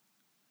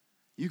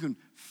 You can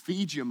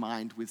feed your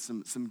mind with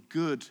some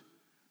good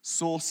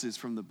sources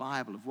from the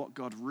Bible of what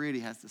God really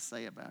has to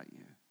say about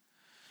you.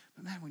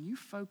 But man, when you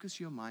focus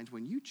your mind,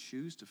 when you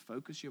choose to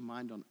focus your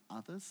mind on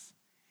others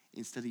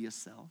instead of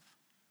yourself,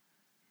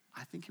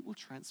 I think it will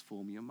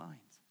transform your mind.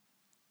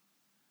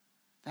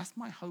 That's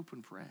my hope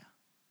and prayer,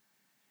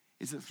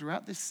 is that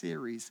throughout this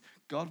series,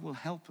 God will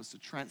help us to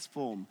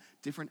transform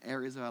different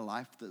areas of our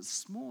life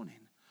this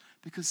morning,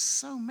 because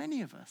so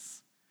many of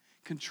us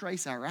can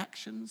trace our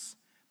actions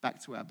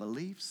back to our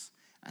beliefs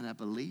and our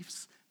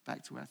beliefs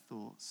back to our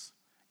thoughts.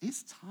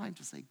 It's time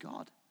to say,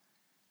 God,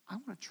 I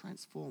want to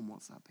transform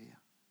what's up here.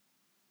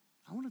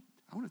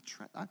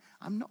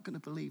 I'm not going to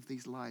believe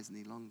these lies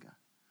any longer.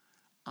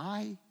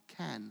 I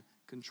can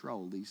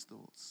control these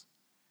thoughts.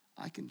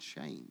 I can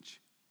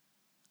change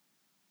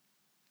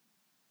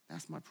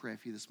That's my prayer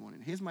for you this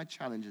morning. Here's my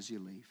challenge as you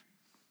leave.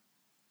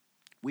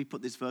 We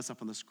put this verse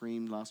up on the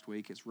screen last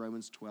week. It's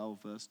Romans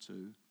 12, verse 2.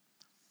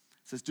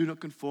 It says, do not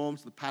conform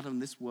to the pattern of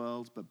this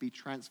world, but be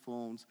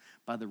transformed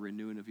by the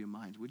renewing of your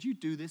mind. Would you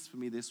do this for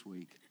me this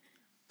week?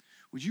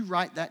 Would you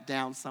write that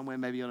down somewhere,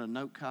 maybe on a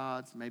note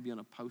card, maybe on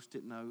a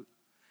Post-it note?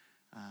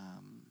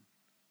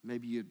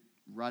 Maybe you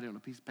write it on a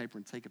piece of paper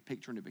and take a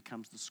picture and it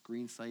becomes the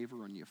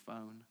screensaver on your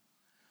phone.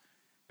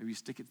 Maybe you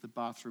stick it to the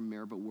bathroom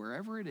mirror, but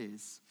wherever it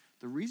is,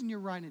 the reason you're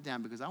writing it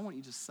down, because I want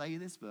you to say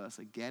this verse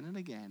again and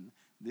again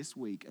this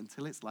week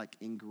until it's like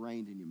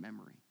ingrained in your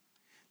memory.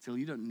 Until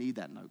you don't need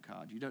that note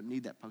card. You don't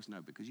need that post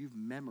note because you've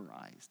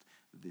memorized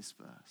this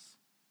verse.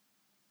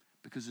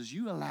 Because as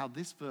you allow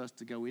this verse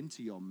to go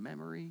into your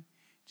memory,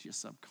 to your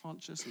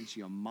subconscious, into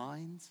your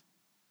mind,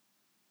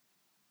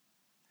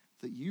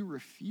 that you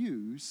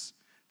refuse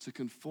to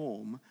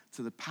conform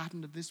to the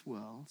pattern of this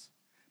world,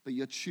 but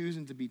you're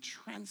choosing to be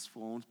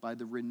transformed by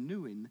the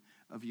renewing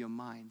of your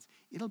mind.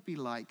 It'll be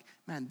like,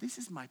 man, this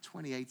is my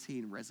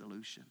 2018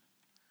 resolution.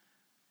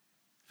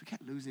 Forget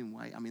losing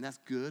weight. I mean, that's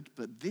good,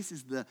 but this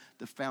is the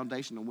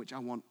foundation on which I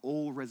want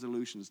all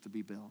resolutions to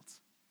be built.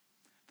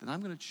 Then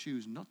I'm going to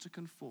choose not to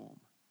conform,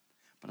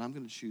 but I'm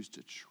going to choose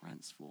to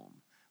transform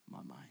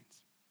my mind.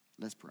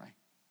 Let's pray.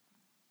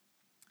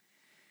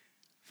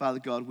 Father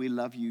God, we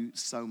love you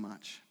so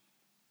much.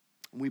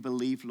 And we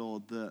believe,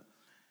 Lord, that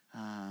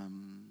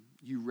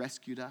you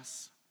rescued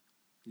us.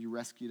 You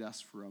rescued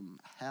us from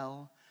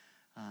hell.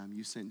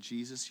 You sent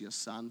Jesus, your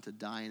son, to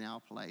die in our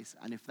place.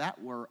 And if that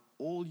were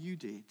all you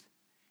did,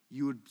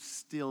 you would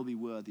still be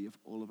worthy of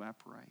all of our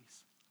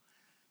praise.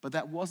 But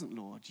that wasn't,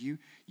 Lord. You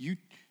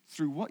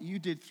through what you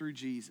did through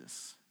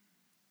Jesus,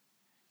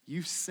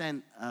 you've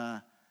sent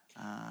a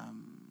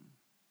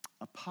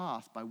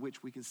path by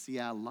which we can see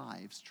our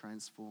lives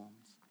transformed.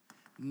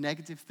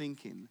 Negative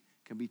thinking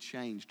can be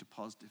changed to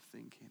positive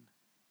thinking.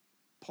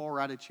 Poor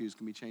attitudes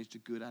can be changed to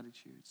good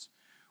attitudes.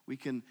 We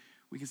can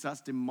start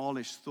to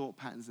demolish thought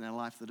patterns in our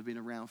life that have been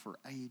around for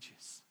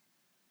ages.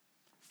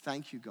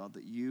 Thank you, God,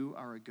 that you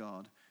are a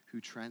God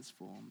who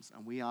transforms.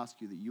 And we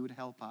ask you that you would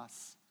help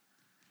us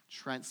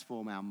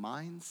transform our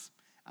minds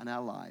and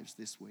our lives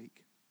this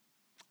week.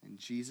 In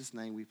Jesus'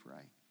 name we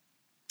pray.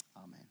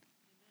 Amen.